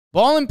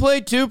Ball and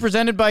Play 2,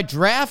 presented by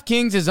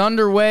DraftKings, is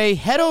underway.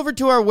 Head over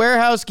to our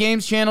Warehouse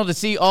Games channel to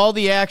see all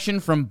the action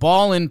from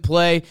Ball and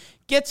Play.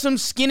 Get some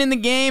skin in the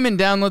game and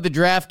download the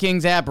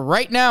DraftKings app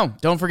right now.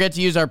 Don't forget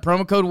to use our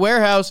promo code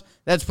WAREHOUSE.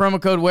 That's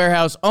promo code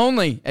WAREHOUSE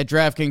only at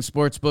DraftKings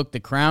Sportsbook. The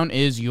crown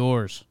is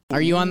yours.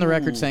 Are you on the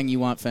record saying you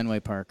want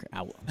Fenway Park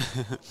out?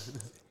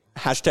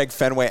 Hashtag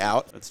Fenway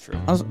out. That's true.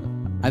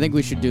 I think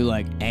we should do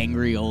like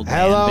angry old man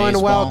Hello and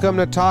baseball. welcome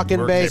to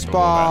Talking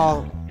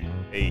Baseball.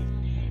 Hey.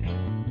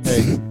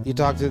 Hey, you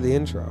talked through the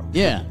intro.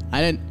 Yeah,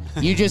 I didn't.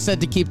 You just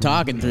said to keep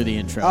talking through the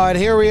intro. And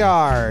here we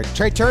are.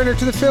 Trea Turner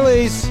to the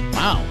Phillies.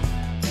 Wow.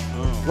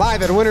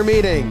 Live at winter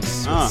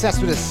meetings with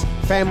Cespedes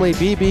Family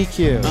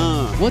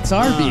BBQ. What's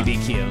our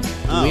BBQ?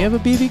 Do we have a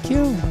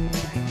BBQ?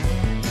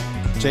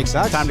 Jake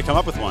Sachs. Time to come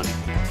up with one.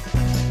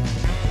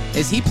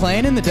 Is he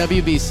playing in the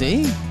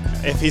WBC?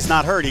 If he's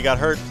not hurt, he got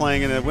hurt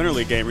playing in a Winter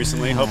League game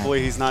recently.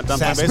 Hopefully he's not done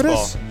playing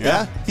baseball.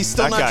 Yeah. He's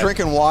still That not guy.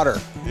 drinking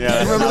water.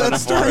 Yeah. Remember that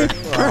story?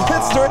 Remember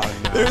that story?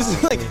 No.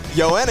 There's like,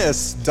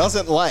 Yoenis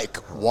doesn't like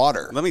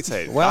water. Let me tell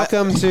you.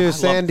 Welcome to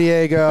San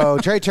Diego.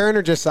 Trea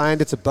Turner just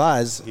signed. It's a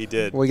buzz. He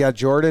did. We got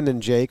Jordan and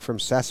Jake from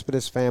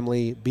Cespedes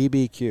Family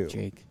BBQ.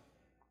 Jake.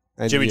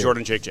 And Jimmy, you.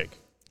 Jordan, Jake.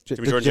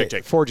 Jimmy, Jordan,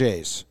 Jake. 4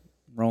 J's.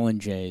 Rolling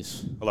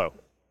Jays. Hello.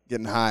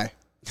 Getting high.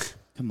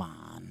 Come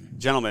on.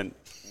 Gentlemen,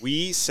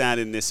 we sat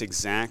in this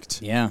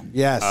exact Yeah.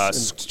 Yes,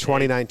 in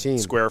 2019.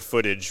 square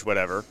footage,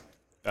 whatever.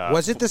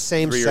 Was it the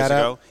same 3 years setup?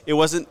 ago. It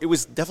wasn't. It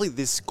was definitely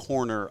this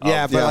corner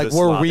Yeah, of but like this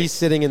were lobby. we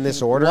sitting in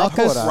this order? I'll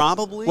pull it up.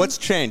 Probably. What's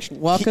changed?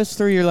 Walk us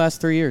through your last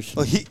 3 years.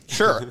 Well,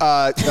 sure.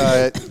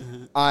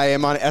 I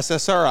am on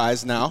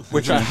SSRIs now,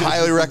 which I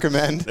highly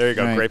recommend There you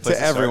go. Right. Great place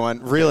to to start. everyone.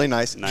 Really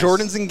nice. Nice.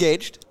 Jordan's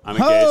engaged. I'm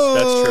engaged.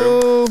 That's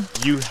true.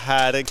 You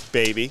had a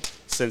baby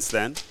since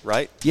then,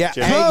 right? Yeah.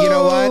 Jimmy? Hey, you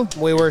know what?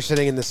 We were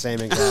sitting in the same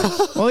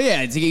exact. Oh,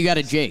 yeah. You got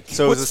a Jake.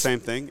 So it was the same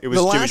thing. It was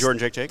Jimmy,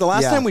 Jordan, Jake. The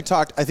last Yeah. time we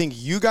talked, I think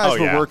you guys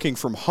were yeah. working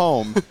from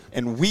home,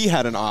 and we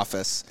had an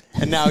office.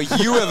 And now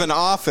you have an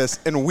office,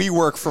 and we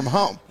work from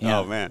home. Yeah.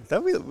 Oh man,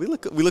 that we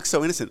look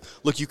so innocent.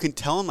 Look, you can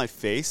tell on my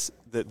face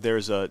that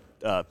there's a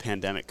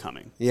pandemic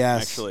coming.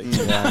 Yes. Actually,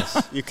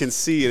 Yes. you can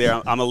see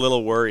there. I'm a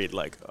little worried.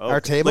 Like, oh,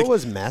 Our table like,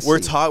 was messy. We're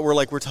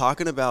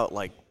talking about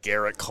like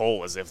Garrett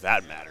Cole as if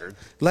that mattered.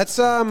 Let's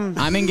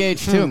I'm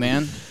engaged too,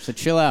 man. So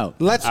chill out.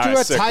 let's All do right,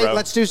 a sick, tight. bro.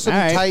 Let's do some All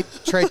right. tight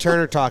Trea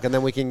Turner talk, and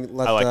then we can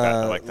let I like that.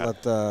 I like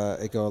that. let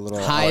it go a little.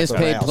 Highest off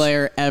the paid rails.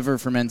 player ever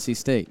from NC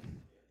State.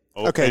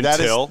 Okay,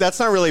 Until that's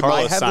not really my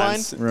Carlos headline.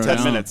 signs Right 10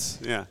 on. minutes.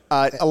 Yeah.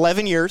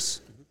 11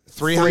 years,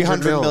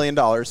 $300 million,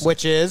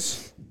 which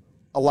is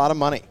a lot of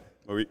money.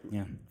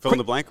 Yeah. Fill in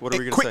the blank. What are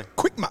we going to say?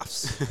 Quick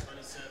muffs.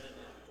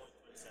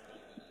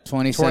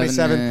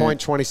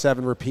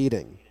 27.27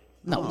 repeating.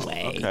 No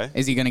way. okay.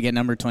 Is he going to get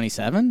number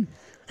 27?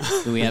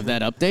 Do we have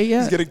that update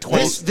yet? He's getting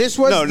 20. This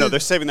was No, the- they're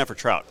saving that for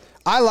Trout.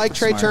 I like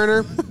Trea Smart.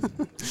 Turner.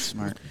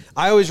 Smart.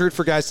 I always root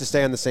for guys to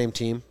stay on the same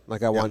team.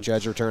 Like I want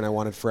Judge to return. I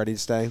wanted Freddie to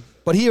stay,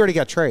 but he already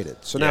got traded,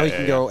 so now Yeah, he yeah,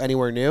 can yeah. go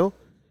anywhere new.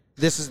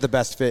 This is the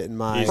best fit in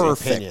my Easy.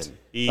 opinion.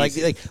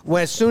 Easy. Like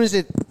when as soon as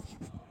it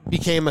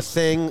became a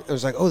thing, it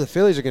was like, oh, the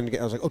Phillies are going to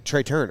get. I was like, oh,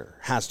 Trea Turner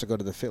has to go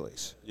to the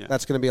Phillies. Yeah.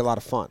 That's going to be a lot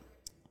of fun.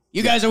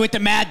 You guys are with the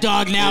Mad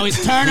Dog now.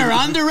 Is Turner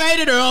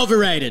underrated or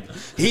overrated?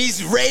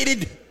 He's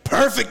rated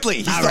perfectly.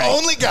 He's All the right.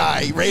 only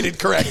guy rated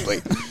correctly.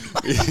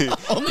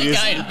 Only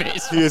guy in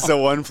baseball. He is the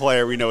one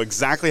player. We know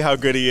exactly how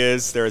good he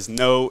is. There is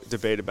no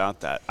debate about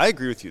that. I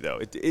agree with you, though.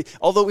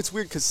 Although it's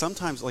weird because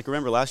sometimes, like,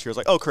 remember last year, it was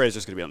like, oh, Correa's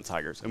just going to be on the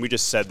Tigers. And we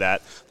just said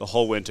that the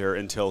whole winter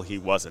until he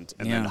wasn't.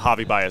 And then Yeah.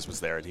 Javi Baez was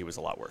there, and he was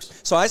a lot worse.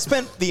 So I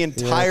spent the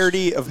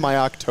entirety of my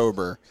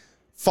October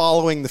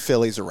following the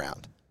Phillies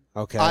around.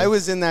 Okay. I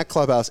was in that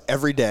clubhouse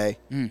every day,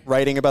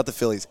 writing about the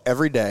Phillies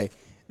every day.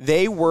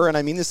 They were, and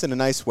I mean this in a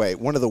nice way,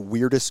 one of the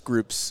weirdest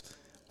groups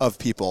of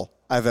people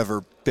I've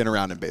ever been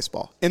around in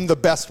baseball, in the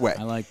best way.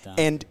 I like that.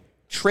 And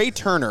Trea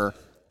Turner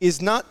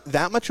is not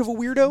that much of a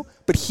weirdo,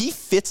 but he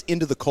fits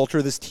into the culture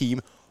of this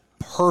team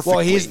perfectly.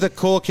 Well, he's the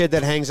cool kid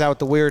that hangs out with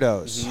the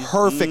weirdos.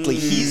 perfectly.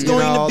 He's You going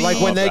know, to be like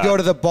when they that. go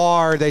to the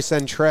bar, they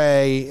send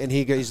Trey, and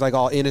he's like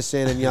all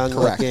innocent and young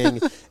looking,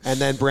 and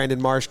then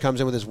Brandon Marsh comes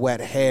in with his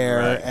wet hair,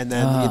 Right. and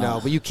then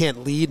but you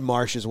can't lead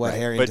Marsh's wet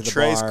hair into But the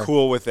Trey's bar.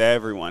 cool with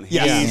everyone.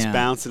 He's Yeah.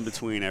 bouncing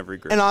between every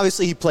group. And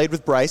obviously he played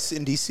with Bryce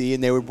in D.C.,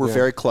 and they were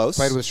very close.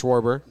 Played with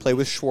Schwarber. Played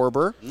with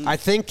Schwarber. I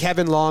think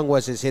Kevin Long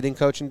was his hitting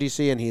coach in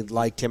DC, and he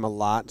liked him a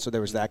lot, so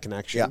there was that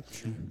connection.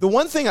 Yeah. The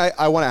one thing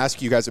I want to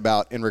ask you guys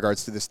about in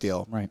regards to this deal,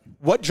 Right.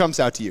 what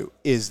jumps out to you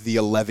is the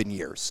 11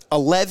 years.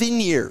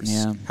 11 years.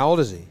 Yeah. How old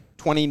is he?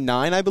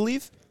 29, I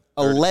believe.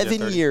 30, 11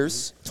 30.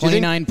 years.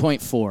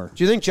 29.4.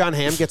 Do you think John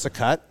Hamm gets a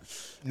cut?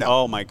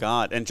 Oh, my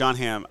God. And John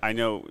Hamm, I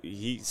know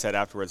he said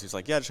afterwards, he's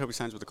like, yeah, just hope he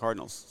signs with the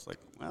Cardinals. It's like,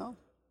 well,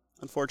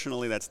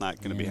 unfortunately, that's not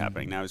going to be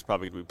happening. Now he's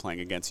probably going to be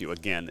playing against you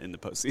again in the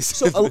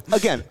postseason. So,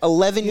 again,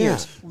 11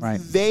 years. Right.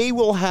 They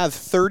will have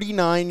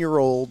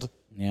 39-year-old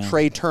Yeah.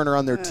 Trea Turner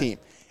on their team.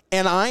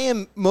 And I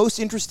am most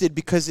interested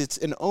because it's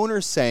an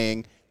owner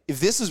saying, if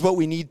this is what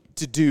we need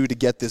to do to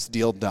get this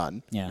deal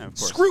done,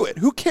 screw it.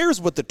 Who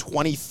cares what the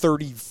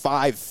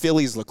 2035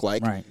 Phillies look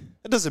like? Right.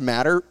 It doesn't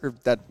matter. Or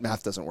that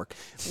math doesn't work.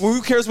 Well,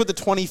 who cares what the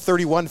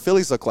 2031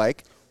 Phillies look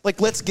like? Like,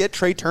 let's get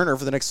Trea Turner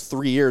for the next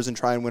 3 years and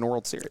try and win a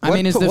World Series.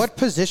 What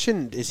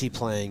position is he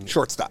playing?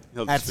 Shortstop.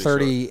 At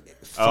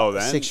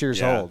 36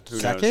 years old.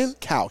 Second?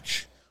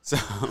 Couch. So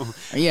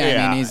I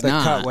mean, he's The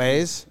not. cut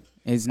ways.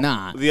 He's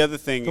not. the other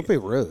thing. Don't be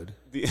rude.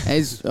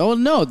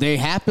 No, they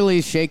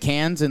happily shake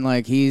hands and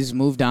like he's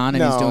moved on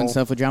and he's doing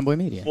stuff with John Boy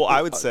Media. Well,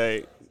 I would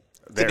say.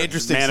 an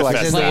interesting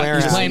manifest selection.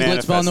 that. He's playing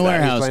blitzball in the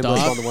warehouse, Playing dog.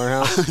 blitzball in the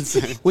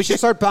warehouse. We should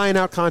start buying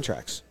out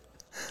contracts.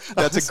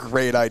 That's a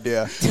great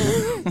idea.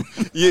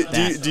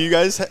 Do you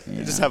guys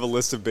just have a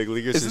list of big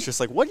leaguers? It's just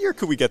like, what year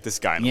could we get this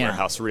guy in the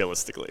warehouse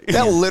realistically?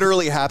 That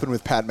literally happened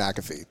with Pat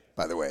McAfee,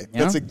 by the way.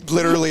 Yeah. That's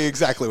literally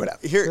exactly what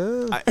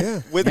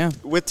happened.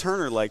 With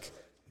Turner, like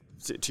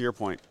to your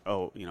point.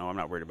 I'm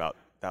not worried about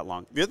that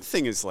long. The other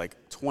thing is like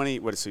 20.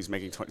 What is he's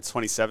making?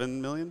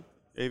 27 million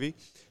AV.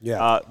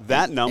 Yeah.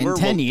 That number in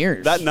 10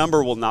 years. That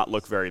number will not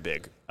look very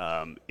big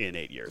in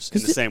 8 years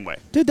in the same way.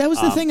 Dude, that was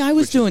the thing I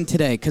was doing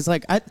today. Because,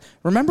 like, I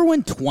remember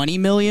when 20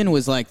 million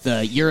was like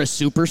you're a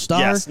superstar?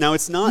 Yes. Now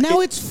it's not. Now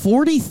it's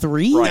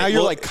 43? Right. Now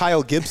you're like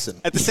Kyle Gibson.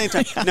 At the same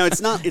time, no,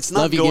 it's not. It's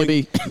Love not you, going.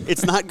 Gibby.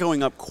 It's not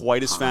going up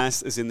quite as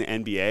fast as in the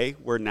NBA,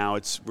 where now we're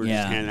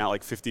just handing out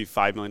like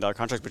 $55 million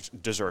contracts, which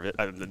deserve it.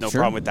 I have no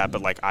problem with that.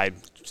 But like I'm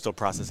still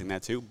processing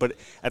that too. But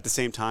at the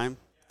same time,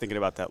 thinking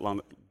about that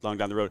long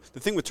down the road. The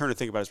thing with Turner to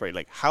think about is, right,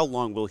 like how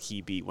long will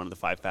he be one of the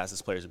 5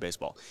 fastest players in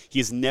baseball? He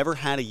has never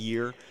had a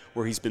year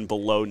where he's been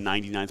below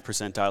 99th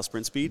percentile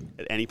sprint speed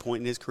at any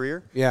point in his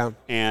career. Yeah.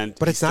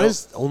 But it's not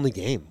his only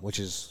game, which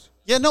is...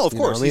 Yeah, no, of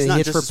course. He's not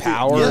hits for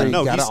power. Yeah, He's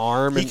no, got an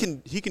arm.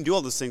 He can do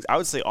all those things. I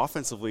would say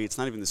offensively, it's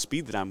not even the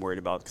speed that I'm worried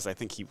about because I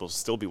think he will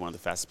still be one of the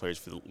fastest players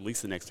for at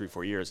least the next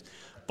 3-4 years.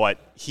 But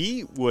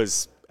he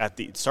was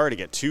sorry to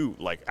get too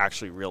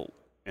actually real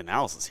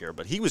analysis here,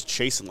 but he was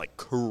chasing like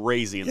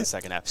crazy in the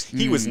second half.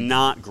 He was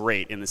not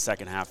great in the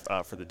second half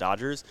for the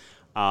Dodgers.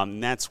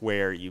 And that's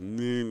where you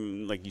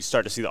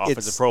start to see the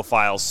offensive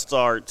profiles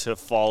start to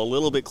fall a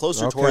little bit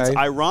closer towards,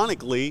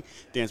 ironically,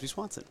 Dansby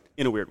Swanson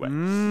in a weird way.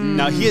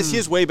 Now, he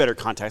has way better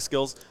contact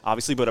skills,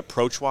 obviously, but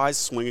approach-wise,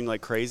 swinging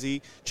like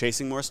crazy,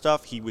 chasing more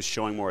stuff, he was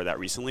showing more of that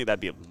recently. That'd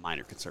be a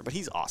minor concern, but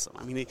he's awesome.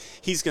 I mean,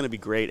 he's going to be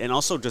great. And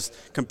also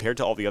just compared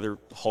to all the other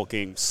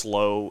hulking,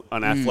 slow,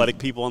 unathletic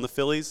people on the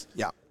Phillies,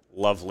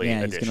 lovely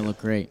addition. He's going to look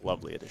great.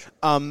 Lovely addition.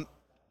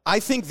 I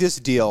think this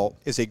deal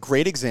is a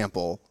great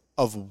example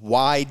of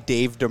why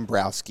Dave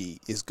Dombrowski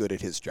is good at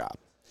his job.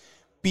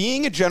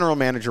 Being a general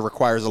manager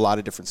requires a lot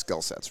of different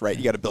skill sets, right?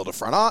 You got to build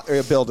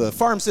build a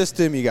farm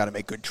system. You got to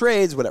make good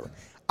trades, whatever.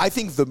 I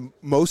think the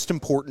most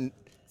important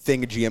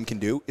thing a GM can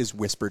do is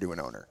whisper to an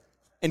owner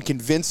and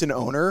convince an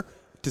owner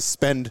to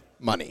spend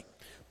money.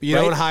 But you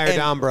don't hire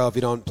Dombro if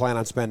you don't plan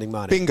on spending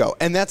money. Bingo.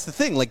 And that's the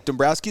thing. Like,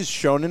 Dombrowski's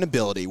shown an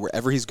ability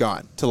wherever he's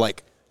gone to,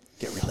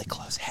 get really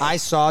close. I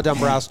saw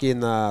Dombrowski in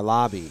the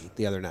lobby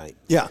the other night.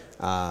 Yeah.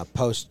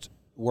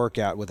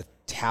 Post-workout with a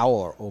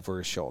towel over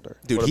his shoulder.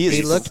 Dude,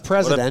 he looked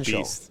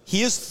presidential.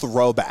 He is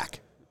throwback.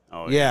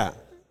 Oh, Yeah.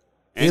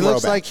 And He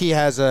looks throwback. like he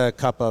has a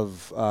cup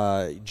of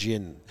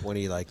gin when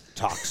he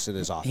talks in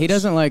his office. He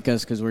doesn't like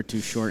us because we're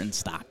too short and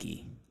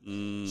stocky.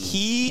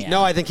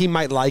 No, I think he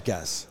might like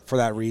us for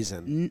that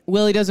reason.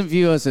 Well, he doesn't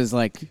view us as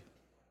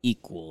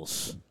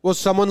equals. Well,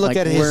 someone look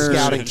at his we're-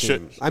 scouting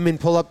team. I mean,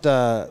 pull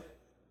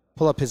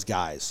up his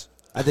guys.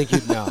 I think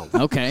you'd know.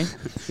 Okay.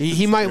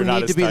 He might You're not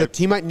need to his be type.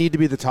 he might need to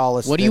be the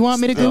tallest. What do you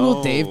want me to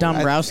Google? Dave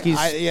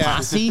Dombrowski's yeah.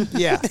 posse?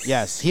 Yeah.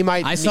 Yes. He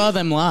might. I saw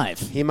them live.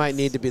 He might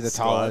need to be the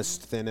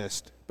tallest,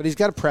 thinnest. But he's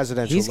got a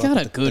presidential. He's got look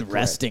a with good the grit.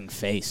 resting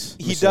face.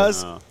 He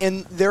does,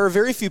 and there are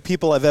very few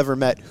people I've ever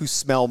met who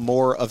smell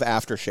more of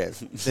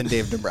aftershave than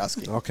Dave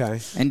Dombrowski.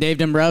 Okay. And Dave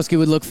Dombrowski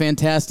would look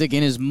fantastic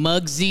in his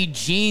Muggsy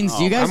jeans.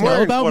 Do you guys I'm know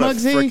wearing- about what a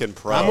Muggsy? frickin'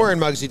 pro. I'm wearing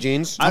Muggsy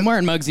jeans. I'm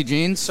wearing Muggsy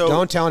jeans. So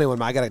Don't tell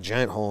anyone. I got a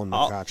giant hole in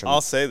my crotch.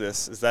 I'll say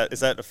this: is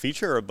that a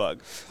feature or a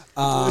bug?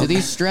 Do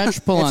these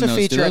stretch? Pull It's on a those.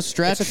 feature. Do those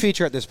stretch? It's a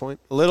feature at this point.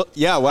 A little,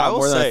 yeah. Wow, I will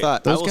more than I say-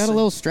 thought. I Those will got a say-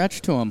 little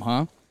stretch to them,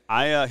 huh?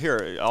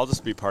 I'll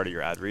just be part of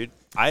your ad read.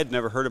 I had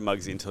never heard of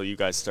Muggsy until you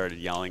guys started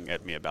yelling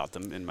at me about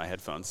them in my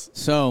headphones.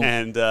 So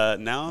and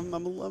now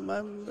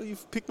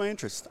you've piqued my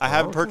interest. I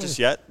haven't purchased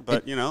yet,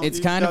 but it's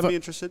you've kind got of me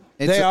interested.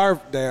 They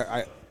are.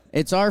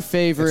 It's our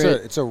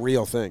favorite It's a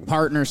real thing.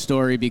 partner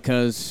story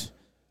because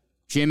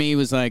Jimmy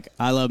was like,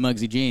 I love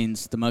Muggsy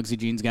jeans. The Muggsy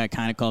jeans guy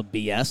kind of called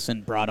BS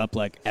and brought up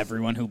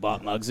everyone who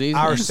bought Muggsy's.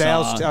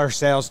 Our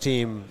sales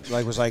team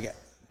was like,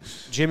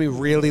 Jimmy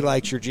really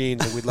likes your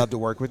jeans and we'd love to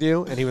work with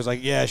you. And he was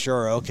like, yeah,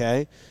 sure,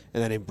 okay.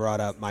 And then he brought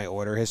up my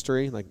order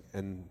history,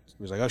 and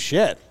he was like, oh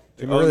shit,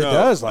 He really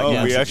does like we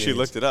Maxi actually jeans.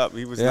 looked it up.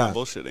 He was not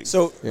bullshitting.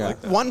 So Yeah.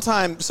 one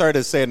time, sorry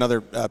to say another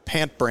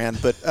pant brand,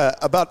 but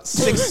about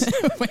 6.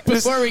 Wait,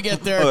 before we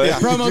get there,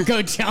 promo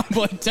code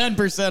JOHNBOY,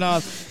 10%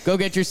 off. Go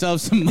get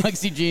yourself some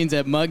Muggsy jeans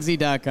at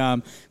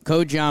Muggsy.com.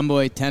 Code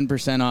JOHNBOY,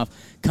 10% off.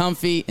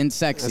 Comfy and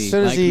sexy. As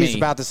soon as like he's me.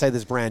 about to say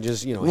this brand,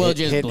 just We'll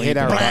just bleep hit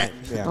our it. button.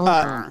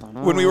 Yeah.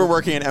 When we were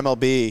working in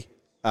MLB,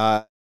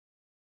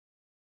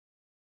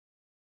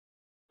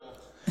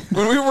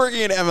 when we were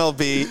working in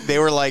MLB, they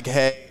were like,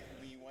 "Hey,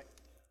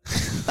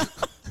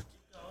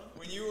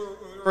 when we were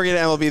working at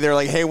MLB, they're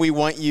like, hey, we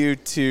want you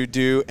to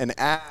do an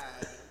ad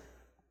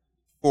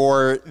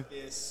for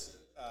this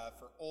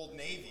for Old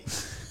Navy,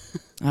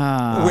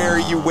 where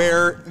you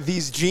wear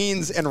these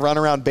jeans and run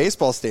around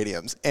baseball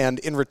stadiums, and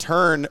in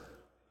return."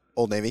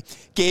 Old Navy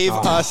gave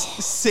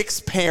us 6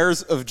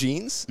 pairs of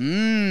jeans,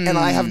 and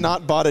I have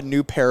not bought a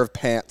new pair of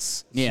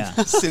pants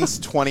since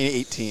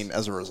 2018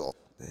 as a result.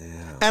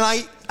 And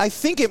I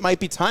think it might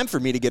be time for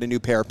me to get a new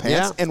pair of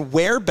pants, and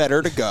where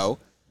better to go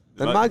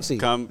than Muggsy.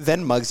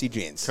 Than Muggsy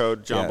jeans.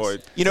 Code John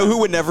Boyd. You know who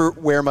would never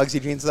wear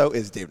Muggsy jeans, though,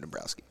 is Dave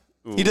Dombrowski.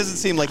 He doesn't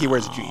seem like he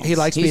wears jeans. He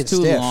likes He's being too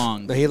stiff.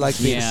 long. He likes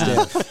being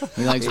stiff.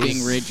 He likes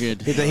being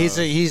rigid.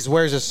 He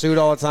wears a suit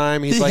all the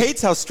time. He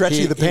hates how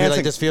stretchy the pants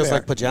like, this feels are.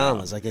 like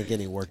pajamas. I can't get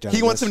any work done.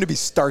 He wants them to be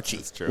starchy.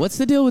 That's true. What's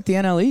the deal with the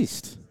NL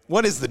East?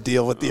 What is the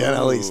deal with the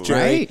NL East, Jerry?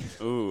 Right?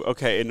 Ooh,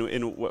 okay.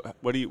 And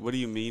what do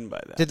you mean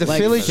by that? Did the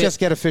Phillies just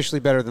get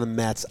officially better than the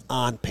Mets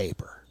on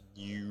paper?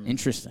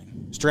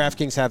 Interesting.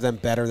 DraftKings have them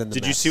better than the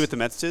Mets. Did you see what the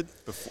Mets did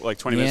before, like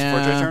 20 minutes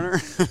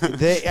before Trey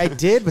Turner? I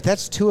did, but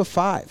that's 2 of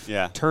 5.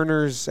 Yeah.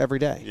 Turners every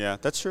day. Yeah,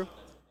 that's true.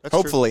 That's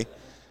Hopefully.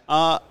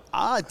 True.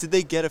 Did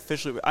they get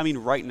officially? I mean,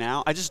 right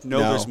now, I just know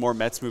there's more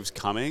Mets moves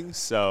coming.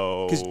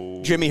 So,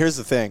 Because, Jimmy, here's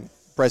the thing.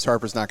 Bryce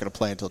Harper's not going to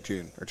play until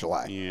June or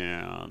July.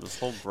 Yeah, this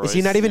whole Bryce Is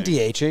he not even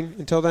thing. DHing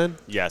until then?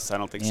 Yes, I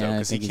don't think so Yeah, I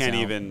because he think he's can't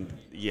out. even.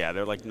 Yeah,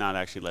 they're like not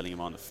actually letting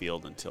him on the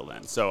field until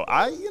then. So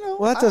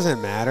Well, that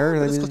doesn't matter.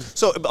 I mean,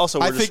 So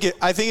also, I think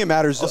it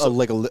matters a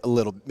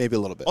little, maybe a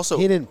little bit. Also,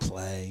 he didn't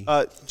play.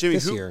 Jimmy,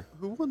 this year.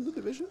 who won the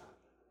division?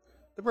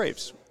 The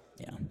Braves.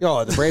 Yeah.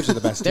 Oh, the Braves are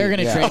the best. They're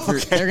team. going to trade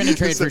for. They're going to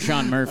trade for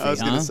Sean Murphy. I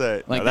was going gonna to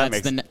say, like no, that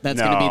that's makes- that's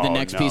going to be the no,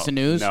 next piece of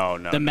news. no,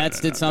 The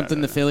Mets did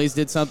something. The Phillies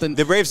did something.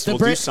 The Braves will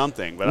do Bra-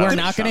 something, but I we're don't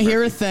not think going to Sean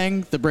hear a Murphy-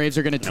 thing. The Braves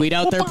are going to tweet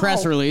out their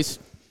press release.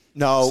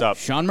 No, Stop.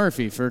 Sean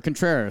Murphy for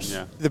Contreras.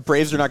 Yeah. the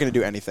Braves are not going to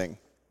do anything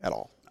at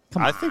all.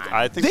 I think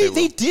They will.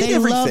 did They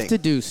everything. love to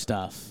do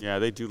stuff. Yeah,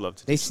 they do love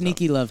to. They do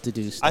sneaky love to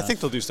do stuff. Stuff. I think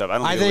they'll do stuff. I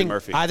don't think, I it'll be think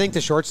Murphy. I think the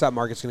shortstop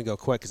market's going to go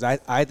quick because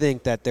I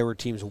think that there were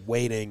teams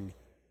waiting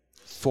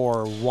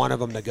for one of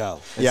them to go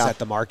and set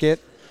the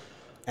market,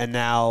 and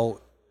now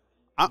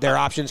their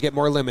options get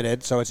more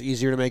limited, so it's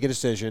easier to make a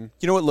decision.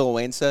 You know what Lil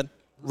Wayne said?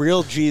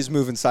 Real G's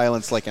move in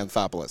silence like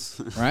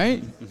Anthopoulos.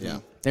 right?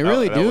 Yeah. They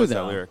really that do was that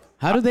though. lyric.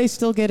 How do they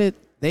still get it?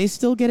 They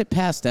still get it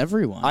past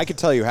everyone. I can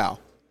tell you how.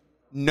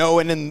 No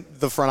one in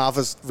the front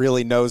office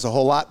really knows a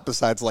whole lot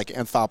besides like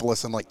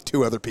Anthopoulos and like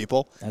 2 other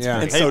people.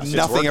 Yeah. And Hey, so it's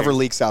nothing working. ever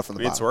leaks out from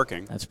the I mean, it's bottom.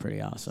 working. That's pretty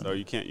awesome. So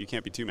you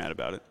can't be too mad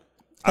about it.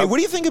 Hey, what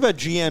do you think about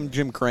GM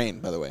Jim Crane,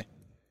 by the way?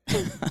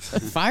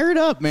 Fire it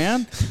up,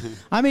 man.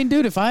 I mean,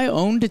 dude, if I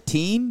owned a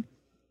team,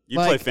 You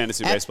play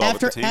fantasy baseball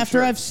after with the team. after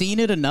sure. I've seen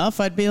it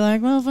enough, I'd be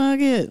like, well, fuck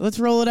it, let's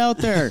roll it out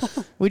there.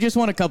 We just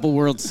won a couple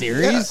World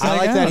Series. I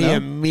like that don't he know.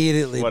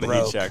 immediately what a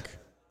broke heat check.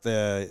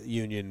 the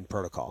union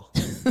protocol.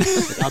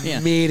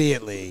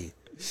 Immediately,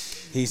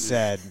 he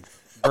said,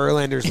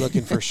 Verlander's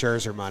looking for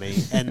Scherzer money,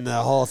 and the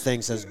whole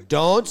thing says,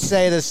 don't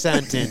say the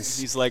sentence.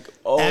 He's like,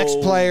 oh, X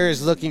player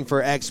is looking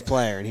for X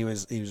player, and he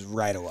was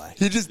right away.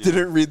 He just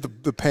didn't read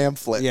the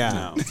pamphlet. Yeah,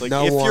 No, it's like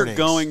no if warnings.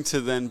 you're going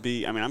to then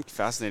be, I mean, I'm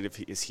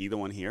fascinated. Is he the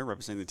one here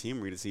representing the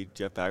team? Are you to see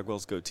Jeff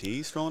Bagwell's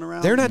goatee strolling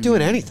around? They're not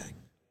doing anything.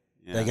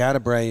 Yeah. They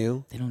got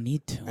Abreu. They don't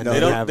need to. And They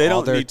have don't. They all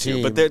don't their need to.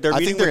 team. But they're I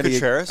meeting think they're with gonna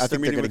get- Contreras. I think They're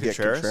meeting they're with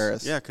gonna get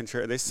Contreras. Yeah,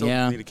 Contreras. They still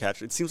Yeah. need to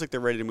catch. It seems like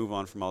they're ready to move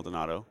on from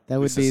Maldonado. That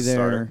would Who's be the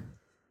starter. their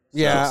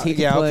Yeah, he could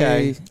yeah,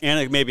 play okay.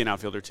 And maybe an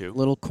outfielder too.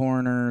 little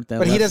corner. That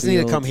But he left doesn't need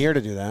to field. come here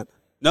to do that.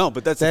 No,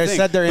 but that's They the thing.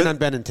 said they're in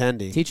But on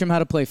Benintendi. Teach him how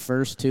to play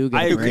first too. Get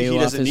I agree. Abreu He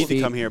off doesn't his need to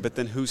feet. come here. But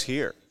then who's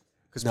here?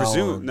 Because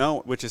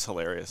No. which is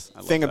hilarious. I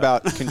love Thing that.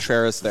 about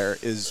Contreras there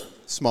is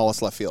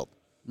smallest left field.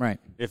 Right.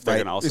 if they're Right?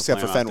 going to also Except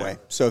play for him out Fenway.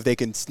 there. So if they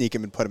can sneak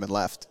him and put him in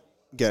left,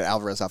 get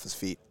Alvarez off his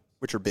feet,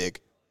 which are big.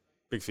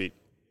 Big feet,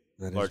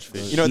 That is- large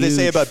feet. You know what they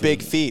say Huge about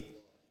big feet. feet?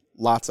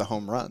 Lots of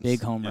home runs.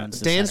 Big home runs.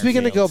 to Dansby center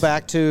going to go field.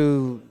 back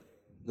to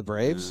the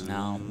Braves?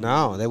 No.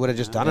 No, they would have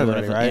just done it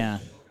already, right?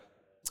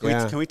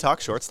 Yeah. Can we talk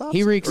shortstops?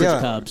 He reeks Yeah.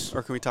 his Cubs.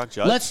 Or can we talk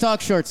Judge? Let's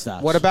talk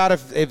shortstops. What about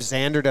if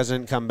Xander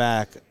doesn't come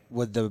back?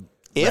 Would the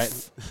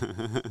If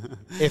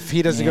if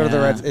he doesn't go to the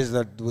Yeah.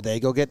 Reds, would they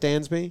go get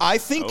Dansby? I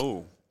think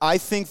Oh.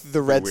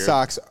 the Red weird.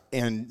 Sox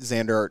and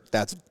Xander,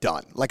 that's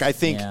done. Like I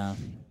think Yeah.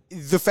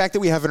 the fact that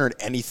we haven't heard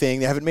anything,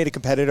 they haven't made a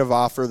competitive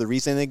offer. The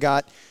reason they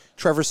got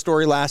Trevor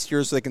Story last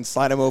year so they can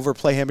slide him over,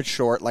 play him at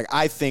short. Like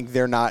I think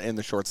they're not in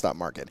the shortstop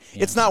market.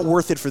 It's not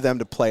worth it for them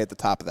to play at the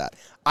top of that.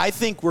 I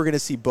think we're going to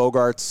see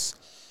Bogarts.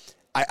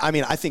 I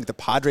mean, I think the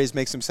Padres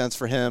make some sense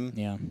for him.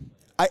 Yeah.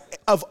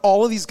 Of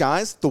all of these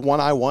guys, the one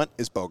I want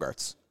is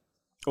Bogarts.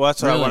 Well,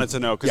 that's what Really? I wanted to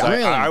know because Yeah.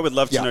 Really? I would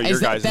love to Yeah. know your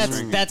guys'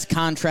 That's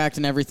contract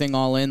and everything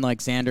all in. Like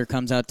Xander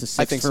comes out to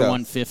 6 think for so.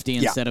 150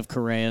 Yeah. instead of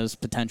Correa's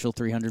potential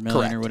 300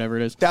 million Correct. or whatever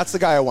it is. That's the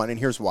guy I want, and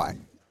here's why.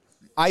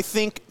 I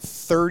think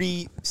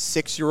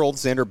 36-year-old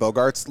Xander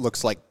Bogaerts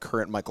looks like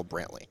current Michael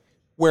Brantley,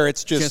 where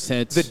it's just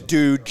hits. the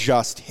dude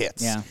just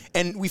hits. Yeah.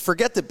 And we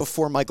forget that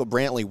before Michael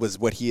Brantley was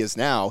what he is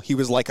now, he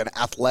was like an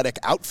athletic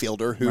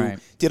outfielder who Right.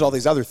 did all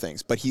these other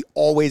things, but he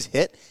always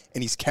hit,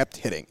 and he's kept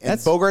hitting. And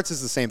Bogaerts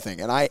is the same thing.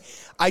 And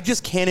I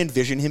just can't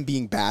envision him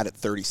being bad at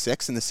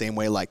 36 in the same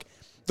way like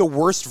the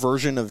worst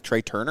version of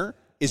Trey Turner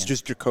is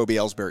just Jacoby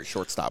Ellsbury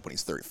shortstop when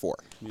he's 34.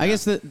 I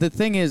guess the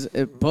thing is,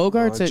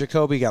 Bogarts at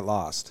Jacoby got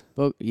lost.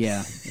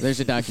 yeah, there's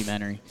a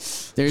documentary.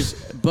 There's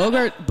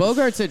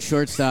Bogarts at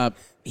shortstop.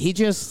 He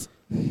just,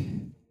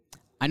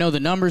 I know the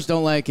numbers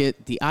don't like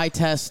it. The eye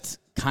test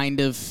kind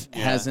of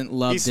hasn't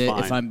loved he's it.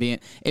 fine.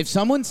 If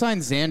someone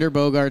signs Xander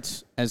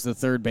Bogaerts as the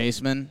third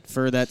baseman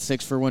for that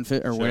 6 for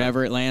 150 or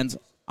whatever it lands,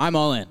 I'm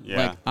all in.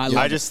 Yeah. Like, I love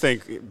I it. just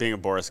think being a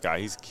Boris guy,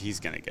 he's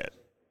going to get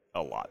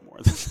a lot more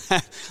than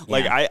that.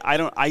 Like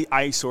Yeah.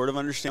 I sort of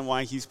understand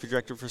why he's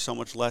projected for so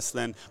much less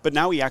than, but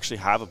now we actually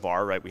have a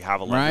bar, right? We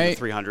have 11 Right. to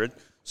 300.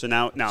 So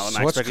now am I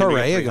So what's expecting him to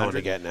Correa get going to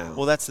 300? get now?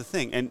 Well, that's the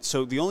thing. And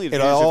so the only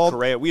advantage of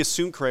Correa, we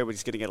assumed Correa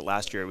was going to get it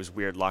last year. It was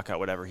weird, lockout,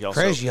 whatever. He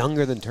also Correa's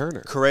younger than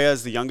Turner. Correa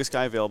is the youngest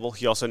guy available.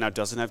 He also now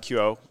doesn't have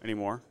QO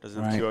anymore.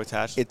 Doesn't have Right. QO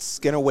attached. It's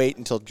going to wait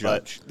until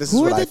Judge. This Who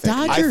is what are I the think.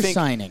 I Dodgers think-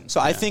 signing? So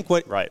I think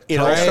what Right. it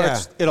all Correa.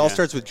 starts. It all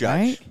starts with Judge,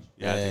 Right?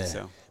 yeah, I think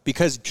so.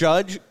 because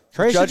Judge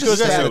Correa Judge should goes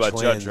just You guys stay know back.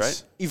 with about Judge,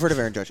 Twins. right? You've heard of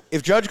Aaron Judge.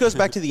 If Judge goes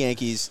back to the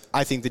Yankees,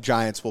 I think the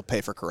Giants will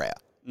pay for Correa.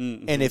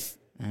 And if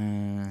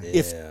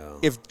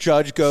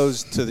Judge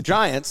goes to the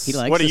Giants, He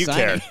likes What do the you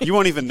signing. care? You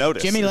won't even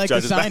notice. Jimmy if liked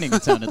Judge the is back. signing,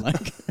 it sounded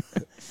like.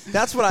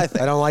 that's what I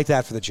think. I don't like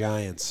that for the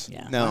Giants.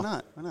 Yeah. No. Why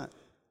not? Why not?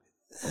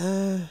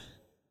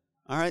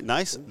 All right,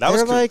 nice. That was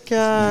They're cool. like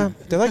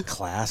they're like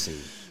classy.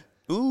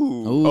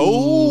 Ooh.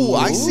 Oh,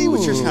 I see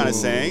what you're kind of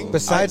saying.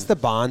 Besides the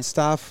Bond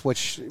stuff,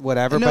 which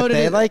whatever, No, but no,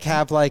 they no. like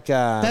have like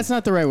That's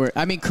not the right word.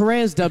 I mean,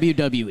 Correa's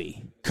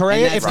WWE.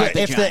 Correa. And If that's the,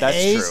 the if the Giants. That's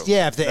A's, true.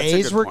 yeah, if the That's a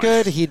A's good were point.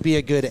 good, he'd be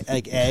a good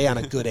like A on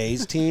a good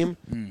A's team.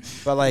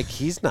 But like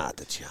he's not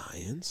the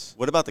Giants.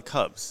 What about the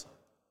Cubs?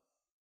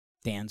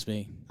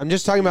 Dansby. I'm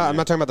just talking about. I'm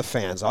not talking about the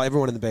fans.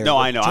 Everyone in the Bay. No,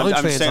 Area. I know. Giants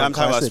I'm fans saying are I'm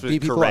talking about classy.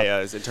 Beat people up.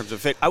 Correa in terms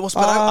of fit. I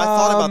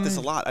thought about this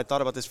a lot. I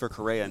thought about this for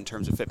Correa in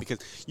terms of fit because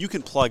you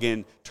can plug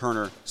in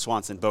Turner,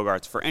 Swanson,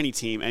 Bogarts for any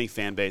team, any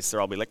fan base.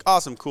 They'll all be like,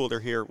 awesome, cool, they're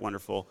here,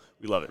 wonderful,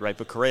 we love it, right?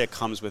 But Correa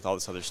comes with all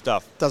this other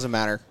stuff. Doesn't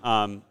matter.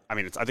 I mean,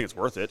 I think it's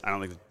worth it. I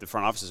don't think the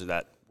front offices are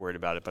that worried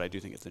about it, but I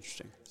do think it's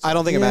interesting. I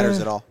don't think it matters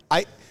at all.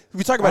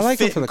 We talk about like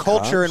him fit for and the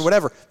culture Cubs. and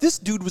whatever. This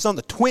dude was on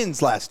the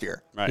Twins last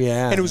year, Right.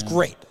 Yeah, and it was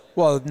great.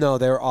 Well, no,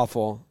 they were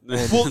awful.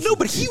 And Well, no,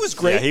 but he was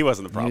great. Yeah, he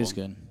wasn't the He problem. was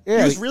good. yeah,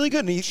 He was really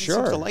good, and he seems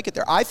Sure. to like it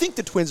there. I think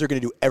the Twins are going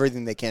to do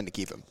everything they can to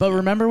keep him. But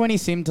remember when he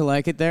seemed to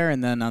like it there,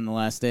 and then on the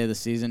last day of the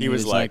season, he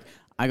was like,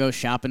 I go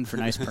shopping for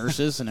nice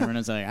purses, and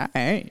everyone's like, all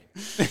right.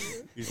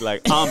 He's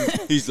like,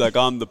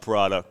 I'm the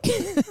product.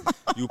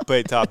 You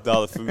pay top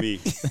dollar for me.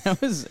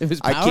 It was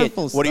I powerful can't.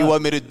 stuff. What do you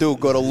want me to do?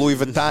 Go to Louis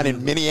Vuitton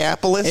in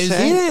Minneapolis? It was-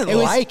 he didn't It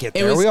was- like it. it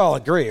There, was- we all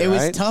agree, It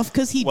was right? tough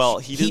because he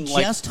didn't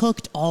like- just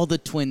hooked all the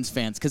Twins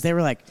fans because they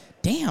were like,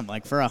 damn,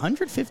 like for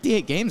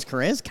 158 games,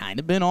 Correa's kind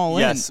of been all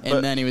Yes, in. but-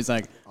 And then he was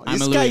like, I'm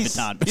This a Louis guy's,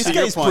 Vuitton. this To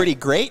your guy's point. pretty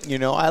great. You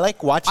know, I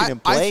like watching him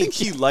play. I think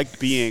he liked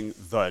being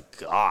the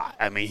guy.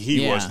 I mean,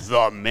 he Yeah. was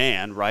the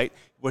man, right?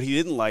 What he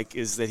didn't like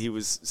is that he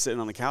was sitting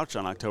on the couch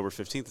on October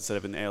 15th instead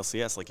of in the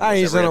ALCS. Like he was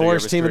He's every on the other year of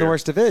worst his team in the career.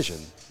 worst division.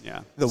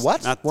 Yeah. The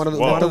what? One of the,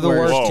 Whoa. one of the Whoa.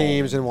 worst Whoa.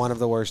 teams in one of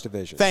the worst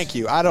divisions. Thank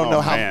you. I don't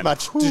know how man.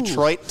 much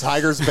Detroit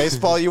Tigers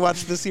baseball you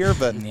watched this year,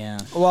 but yeah.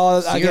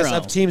 Well, I guess Zero.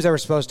 of teams that were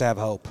supposed to have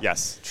hope.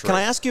 Yes. True. can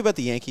I ask you about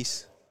the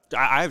Yankees?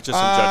 I have just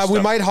some judge We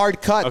stuff. might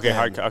hard cut. Okay, then.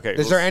 hard cut. Okay,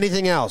 Is there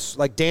anything else?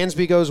 Like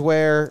Dansby goes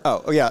where?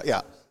 Oh,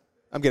 yeah.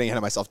 I'm getting ahead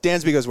of myself.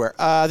 Dansby goes where?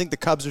 I think the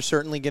Cubs are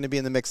certainly going to be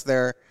in the mix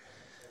there.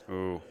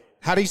 Ooh.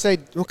 How do you say?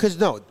 Because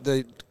no,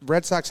 the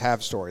Red Sox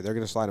have Story. They're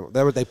going to slide him.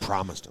 They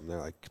promised him. They're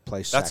like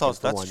play second That's all.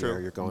 for That's 1 true.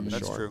 year. You're going to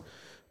That's short. true.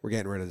 We're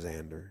getting rid of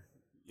Xander.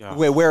 Yeah.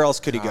 Where else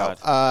could he go?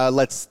 God.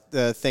 Let's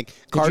think.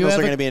 Cardinals have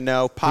are a- going to be a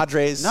no.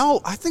 Padres.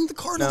 No, I think the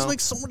Cardinals No. make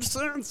so much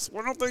sense.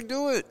 Why don't they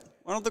do it?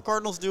 Why don't the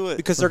Cardinals do it?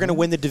 Because they're going to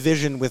win the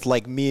division with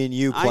like me and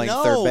you playing I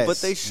know, third base. but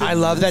they should. I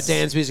love that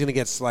Dansby's going to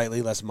get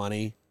slightly less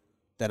money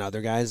than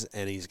other guys,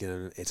 and it's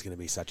going to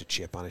be such a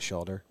chip on his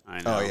shoulder. I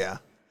know. Oh yeah.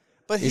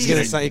 But He's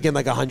going to get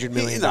like $100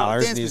 million,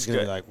 and Dansby's he's going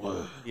to good. be like,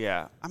 whoa.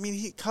 Yeah, I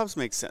mean, Cubs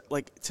make sense.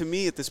 Like to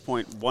me, at this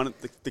point,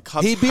 the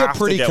Cubs He'd be a have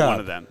pretty to get Cub. one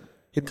of them.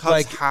 He'd Cubs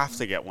like- have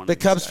to get one. The of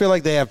these Cubs guys. feel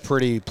like they have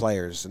pretty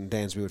players, and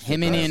Dansby would fit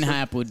Him and that. Ian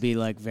Happ would be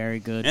like very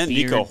good And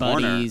beard Nico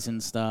Horner. buddies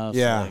and stuff.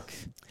 Yeah. Like,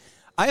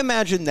 I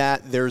imagine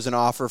that there's an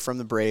offer from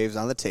the Braves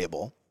on the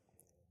table,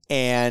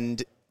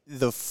 and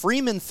the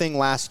Freeman thing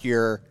last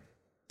year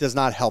does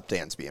not help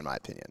Dansby, in my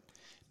opinion,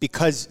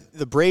 because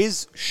the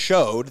Braves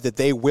showed that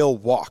they will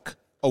walk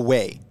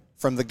away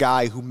from the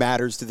guy who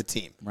matters to the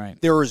team. Right.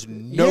 There is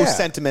no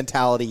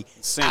sentimentality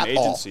Same at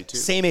agency, all. too.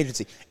 Same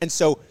agency. And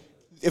so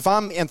if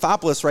I'm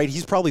Anthopoulos, right,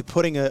 he's probably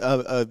putting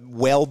a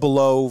well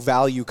below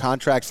value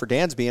contract for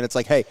Dansby, and it's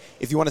like, hey,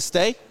 if you want to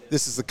stay,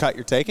 this is the cut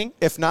you're taking.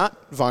 If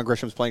not, Vaughn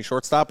Grisham's playing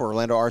shortstop or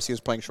Orlando Arcia is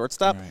playing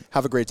shortstop. Right.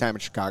 Have a great time in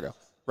Chicago,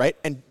 right?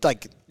 And,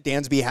 like,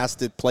 Dansby has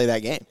to play that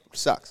game, which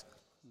sucks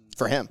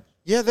for him.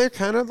 Yeah, they're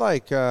kind of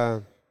like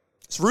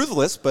It's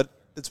ruthless, but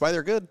that's why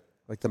they're good.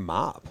 like the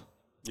mob.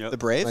 The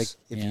Braves? Like,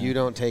 if you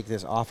don't take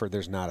this offer,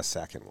 there's not a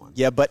second one.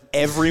 Yeah, but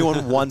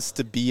everyone wants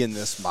to be in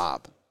this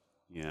mob.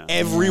 Yeah.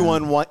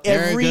 Everyone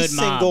every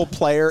single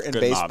player in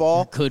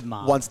baseball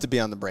wants to be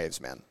on the Braves,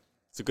 man.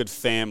 It's a good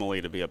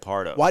family to be a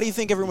part of. Why do you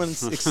think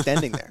everyone's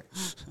extending there?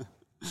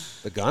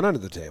 The gun under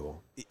the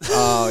table.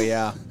 Oh,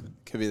 yeah.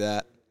 Could be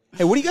that.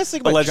 Hey, what do you guys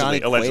think about Johnny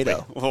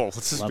Cueto? Oh, let's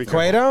just be careful.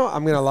 Cueto,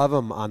 I'm going to love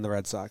him on the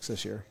Red Sox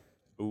this year.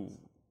 Ooh.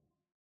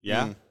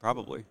 Yeah,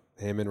 probably.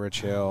 Him and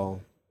Rich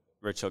Hill.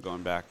 Rich Hill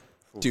going back.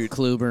 Dude.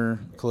 Kluber.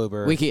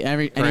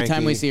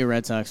 Anytime we see a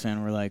Red Sox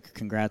fan, we're like,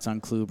 congrats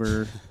on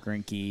Kluber,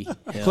 Greinke,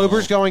 Hill.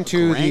 Kluber's going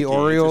to the Greinke,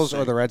 Orioles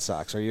or the Red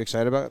Sox. Are you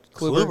excited about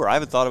Kluber, I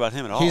haven't thought about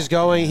him at all.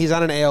 He's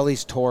on an AL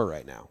East tour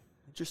right now.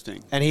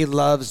 Interesting. And he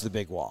loves the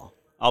big wall.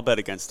 I'll bet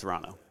against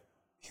Toronto.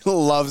 He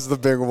loves the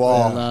big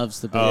wall. He loves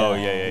the big Oh, wall.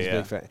 yeah. He's a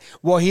big fan.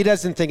 Well, he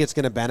doesn't think it's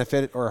going to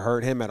benefit or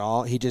hurt him at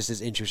all. He just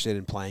is interested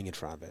in playing in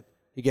front of it.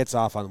 He gets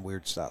off on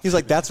weird stuff. He's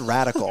like, that's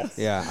radical.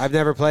 Yeah, I've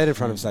never played in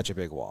front of such a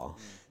big wall.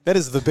 That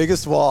is the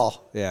biggest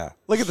wall. Yeah.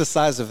 Look at the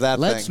size of that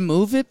Let's thing.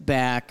 move it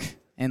back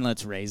and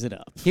let's raise it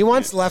up. He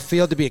wants left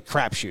field to be a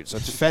crapshoot. So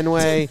it's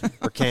Fenway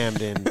or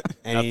Camden,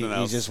 and he Nothing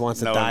else. just wants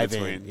to No dive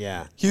in-between. in.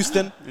 Yeah.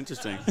 Houston.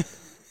 Interesting.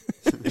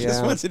 He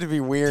just wants it to be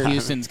weird.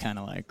 Houston's kind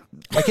of like,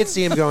 I could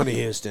see him going to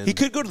Houston. He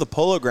could go to the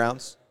Polo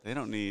Grounds. They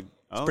don't need.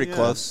 Oh, pretty yeah.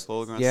 close.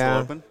 Polo ground's Yeah.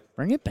 still open.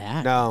 bring it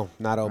back. No,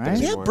 not open Right?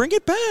 anymore. Yeah, bring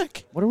it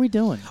back. What are we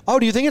doing? Oh,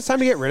 do you think it's time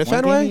to get rid of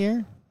One game a Fenway?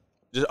 year?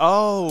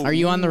 Are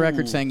you on the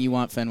record saying you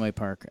want Fenway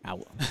Park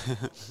out?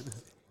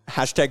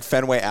 Hashtag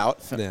Fenway out.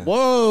 Yeah.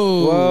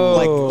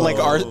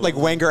 Whoa. Like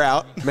Wenger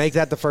out. Make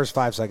that the first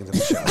 5 seconds of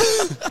the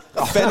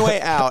show.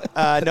 Fenway out.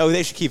 No,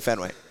 they should keep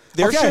Fenway.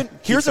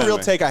 Here's a real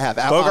Fenway. take I have.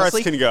 Bogarts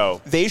Honestly, can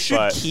go. They should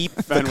but keep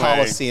the Fenway-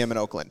 Coliseum in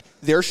Oakland.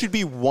 There should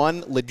be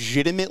one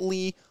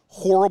legitimately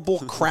horrible,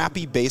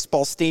 crappy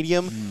baseball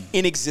stadium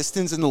in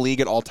existence in the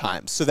league at all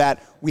times, so that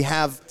we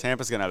have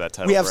Tampa's gonna have that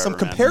title. we have forever, some man.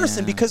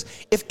 comparison. Because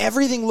if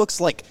everything looks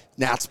like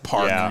Nats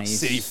Park, Yeah,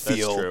 City that's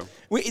Field, true.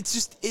 it's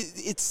just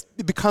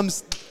it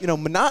becomes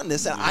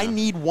monotonous. And I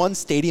need one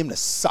stadium to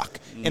suck,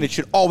 and it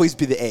should always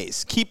be the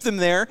A's. Keep them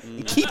there,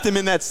 and keep them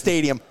in that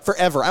stadium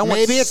forever. I want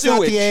Maybe it's not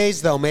sewage. the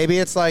A's, though. Maybe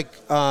it's like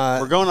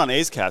We're going on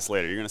A's Cast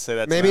later. You're gonna say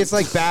that? to maybe them? it's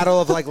like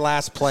battle of like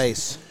last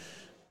place.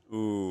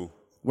 Ooh.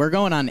 We're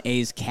going on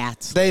A's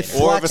Cats. They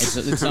flex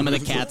It's some of the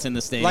cats in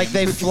the stadium. like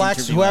they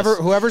flex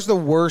whoever's the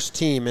worst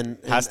team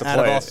Has to out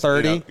play of all it,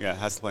 30.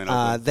 has to play. In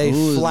Oakland. They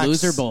flex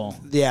Loser Bowl.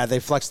 Yeah, they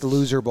flex the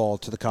loser bowl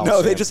to the Coliseum.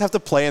 No, they just have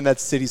to play in that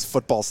city's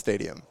football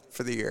stadium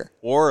for the year.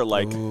 or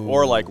like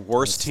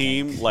worst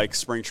team like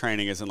spring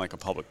training is in like a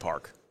public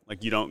park.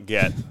 Like you don't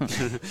get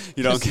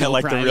no like the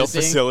real privacy.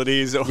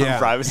 facilities or Yeah.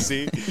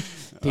 privacy.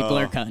 People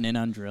are cutting in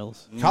on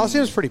drills.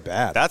 Coliseum's pretty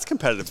bad. That's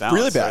competitive balance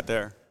Really bad. right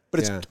there.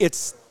 But Yeah.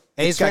 it's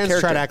A's got fans try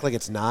character. to act like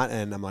it's not,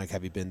 and I'm like,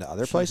 have you been to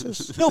other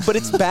places? No, but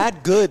it's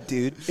bad good,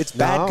 dude. It's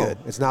bad No, good.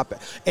 It's not bad.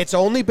 It's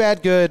only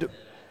bad good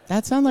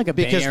That sounds like a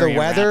because Bay the Area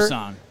weather. rap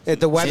song.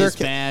 The weather. Is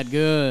bad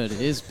good.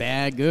 Is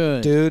bad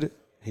good. Dude,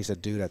 he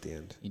said dude at the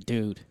end.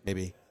 Dude.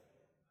 Maybe.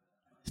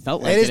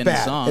 Felt like It is in the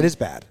bad. song. It is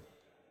bad.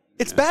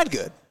 It's bad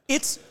good.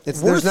 It's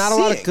There's worth not a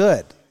lot of seeing.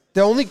 good.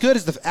 The only good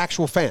is the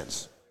actual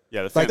fans.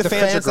 Yeah, Like the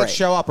fans are fans that great.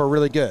 show up are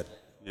really good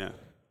yeah.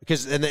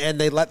 because and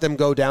they let them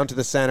go down to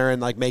the center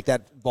and like make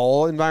that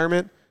bowl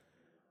environment.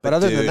 But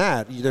other than dude-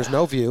 that, there's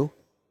no view.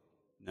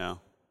 No.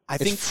 I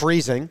It's think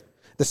freezing.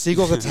 The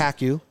seagulls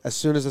attack you as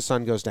soon as the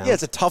sun goes down. yeah,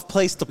 it's a tough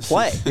place to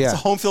play. Yeah. It's a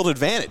home field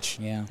advantage.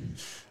 Yeah.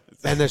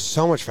 and there's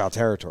so much foul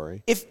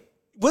territory. If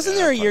wasn't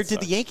there a that year? part Did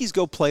the sucks. Yankees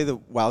go play the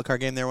wild card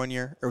game there one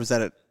year, or was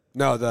that it?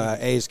 No, the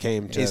A's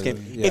came to. A's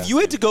game. Yeah. If you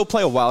had to go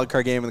play a wild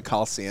card game in the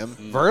Coliseum,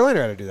 Verlander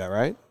had to do that,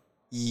 right?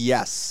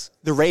 yes,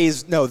 the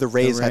Rays. No, the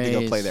Rays had to go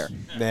Rays. play there.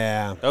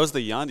 Yeah. That was the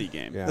Yandy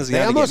game. Yeah. was the They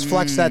other almost game.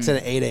 flexed that to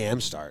an 8 a.m.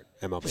 start,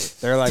 MLB.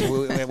 They're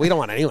like, we don't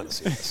want anyone to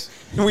see this.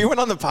 We went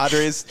on the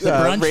Padres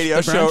brunch- radio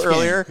the show brunch game.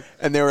 earlier,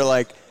 and they were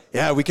like,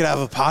 "Yeah, we could have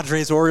a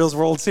Padres Orioles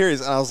World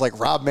Series." And I was like,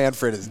 "Rob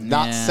Manfred is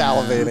not Nah,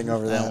 salivating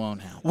over that." that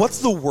won't happen. What's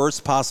the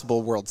worst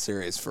possible World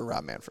Series for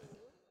Rob Manfred?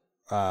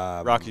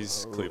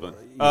 Rockies, Cleveland.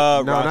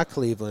 No, not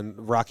Cleveland.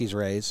 Rockies,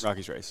 Rays.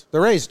 Rockies, Rays. The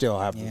Rays still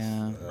have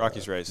Yeah.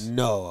 Rockies, Rays.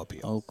 no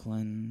appeal.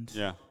 Oakland.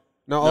 Yeah.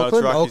 No, No, it's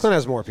Oakland. Rockies. Oakland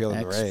has more appeal than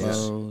the Rays.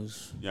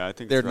 Expos. Yeah, I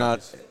think They're it's not.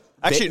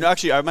 Rockies.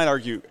 Actually, I might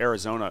argue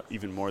Arizona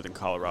even more than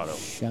Colorado.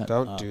 Shut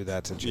Don't up. do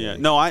that to Jay. Yeah.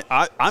 No,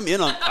 I'm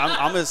in on.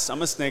 I'm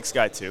a Snakes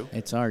guy too.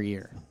 It's our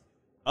year.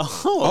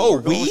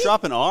 Oh, we're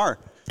dropping R.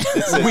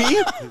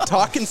 we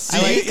talking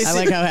serious? I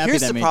like how happy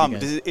Here's that the made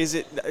problem. you guys.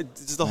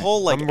 Is the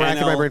whole like I'm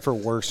racking my NL brain for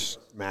worse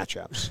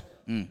matchups.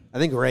 I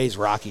think Rays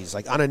Rockies,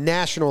 like on a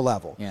national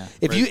level. Yeah.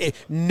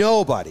 If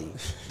nobody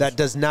that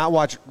does not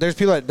watch, there's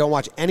people that don't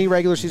watch any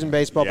regular season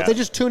baseball, but they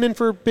just tune in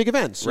for big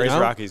events. Rays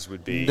Rockies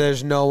would be.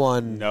 There's no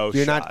one. No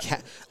you're shot.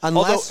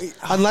 Not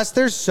unless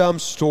there's some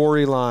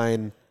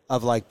storyline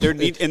of like there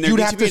needs to be an search.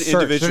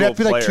 There'd individual have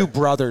to be like player. two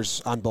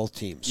brothers on both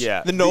teams.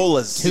 Yeah, The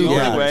Nolas. The only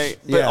Yeah. way,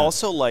 but Yeah.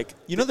 also like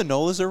You know the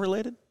Nolas are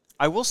related?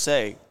 I will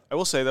say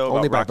though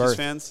Only by about Rockies birth.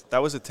 fans,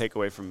 that was a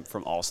takeaway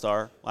from All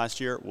Star last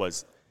year.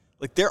 Was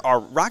like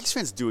Rockies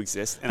fans do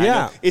exist, and Yeah.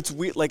 I know it's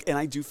weird. Like, and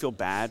I do feel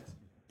bad,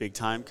 big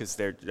time, because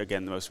they're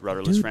again the most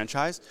rudderless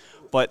franchise.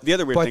 But the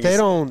other weird But thing they is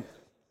don't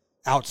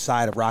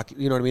outside of Rocky.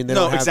 You know what I mean? They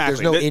no, don't have,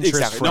 exactly. There's no interest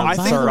exactly. from No, I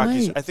think third.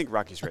 Rockies. I think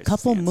Rockies. A Rays is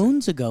couple the answer.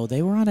 moons ago,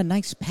 they were on a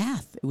nice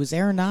path. It was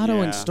Arenado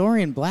Yeah. and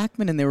Story and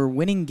Blackman, and they were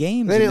winning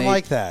games. They and didn't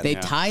like that. They Yeah.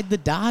 tied the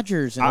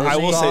Dodgers. And I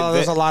will say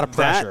there's that- a lot of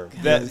pressure.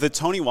 The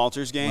Tony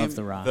Walters game, Love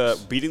the Rocks.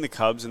 beating the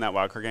Cubs in that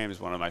wildcard game is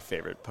one of my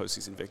favorite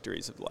postseason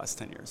victories of the last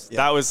 10 years.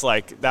 That was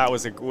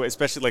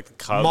especially like the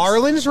Cubs.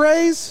 Marlins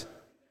Rays.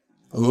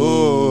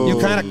 Ooh. You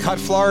kind of cut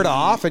Florida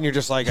off, and you're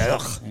just like,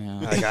 ugh.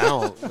 Like, I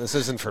don't. This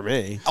isn't for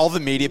me. All the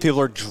media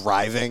people are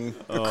driving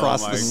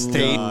across my the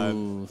state. God.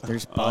 Ooh,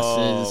 there's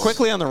buses.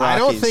 Quickly on the Rockies. I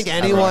don't think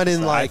anyone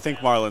in I like. think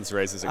Marlins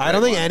Rays is a great I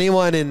don't think one.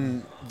 anyone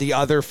in the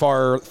other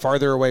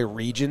farther away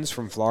regions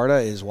from Florida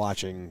is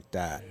watching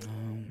that.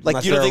 Like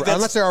Unless you don't they're- think that's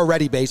unless they're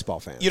already baseball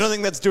fans. you don't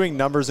think that's doing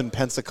numbers in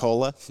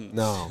Pensacola?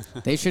 No.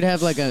 They should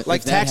have like a Like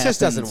if that Texas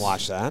doesn't happens,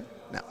 watch that.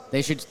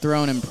 They should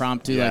throw an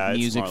impromptu Yeah, like it's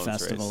music Marlins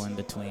festival Race. in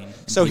between. And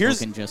So people here's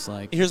can just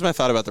like here's my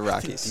thought about the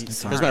Rockies.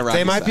 Here's my Rockies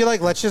They might be thought.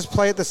 like, let's just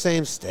play at the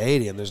same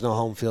stadium. There's no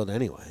home field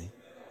anyway.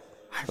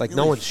 Like,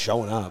 no one's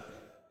showing up.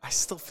 I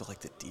still feel like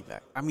the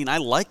D-back. I mean, I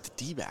like the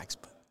D-backs,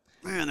 but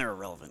man, they're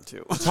irrelevant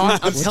too. I'm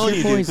what's telling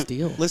your you, boys' dude.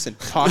 deal? Listen,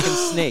 talking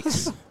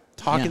snakes,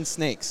 talking Yeah.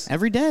 snakes.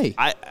 every day.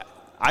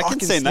 I can Talking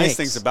say nice snakes.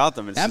 things about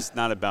them. It's That- just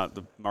not about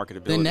the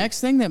marketability. The next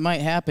thing that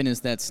might happen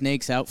is that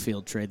Snakes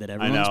outfield trade that I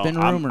everyone's know. been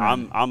I'm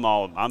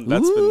rumoring.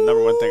 that's been the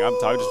number one thing. I'm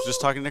talking just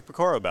talking to Nick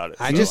Pecora about it.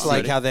 I So just I'm like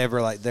ready. how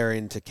they're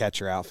into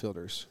catcher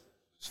outfielders.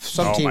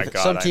 Some Oh team, my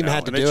God, some I team know.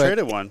 had to And do they it.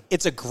 traded one.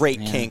 It's a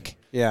great kink.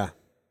 Yeah.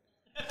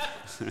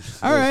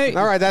 All right,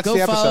 that's go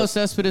the follow episode.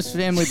 Cespedes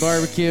Family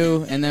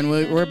Barbecue, and then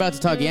we're about to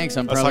talk Yanks.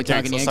 I'm Let's probably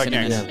talk Yanks. talking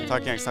Let's Yanks talk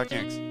in a Yanks. minute. Talk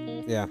Yanks.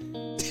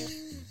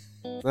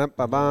 Yeah.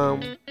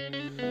 Ba-bam.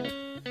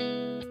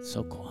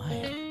 So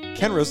quiet.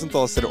 Ken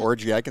Rosenthal said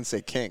orgy. I can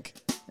say kink.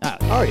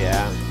 Oh,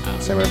 yeah.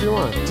 Say whatever you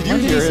want. Did you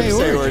When did hear he him say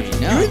say orgy? orgy?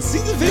 No. You didn't see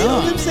the video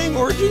of No. him saying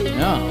orgy?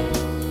 No,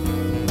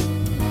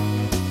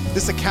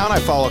 This account I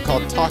follow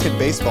called Talking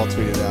Baseball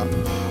tweeted out.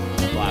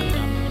 block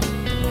them.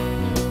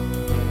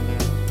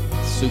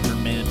 Super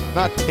mid.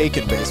 Not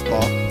taking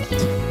baseball.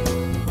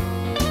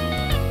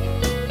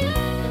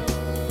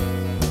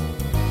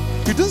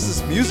 Who does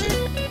this music?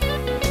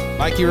 Mikey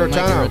Mikey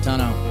Rotano.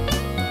 Rotano.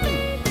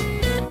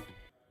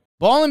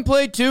 Ball and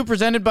Play 2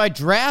 presented by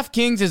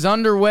DraftKings is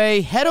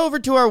underway. Head over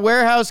to our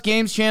Warehouse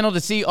Games channel to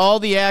see all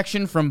the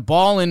action from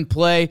Ball and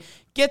Play.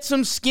 Get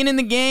some skin in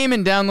the game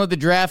and download the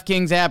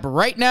DraftKings app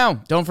right now.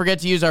 Don't forget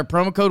to use our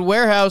promo code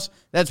Warehouse.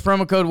 That's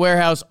promo code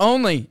Warehouse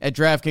only at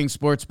DraftKings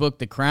Sportsbook.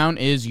 The crown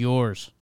is yours.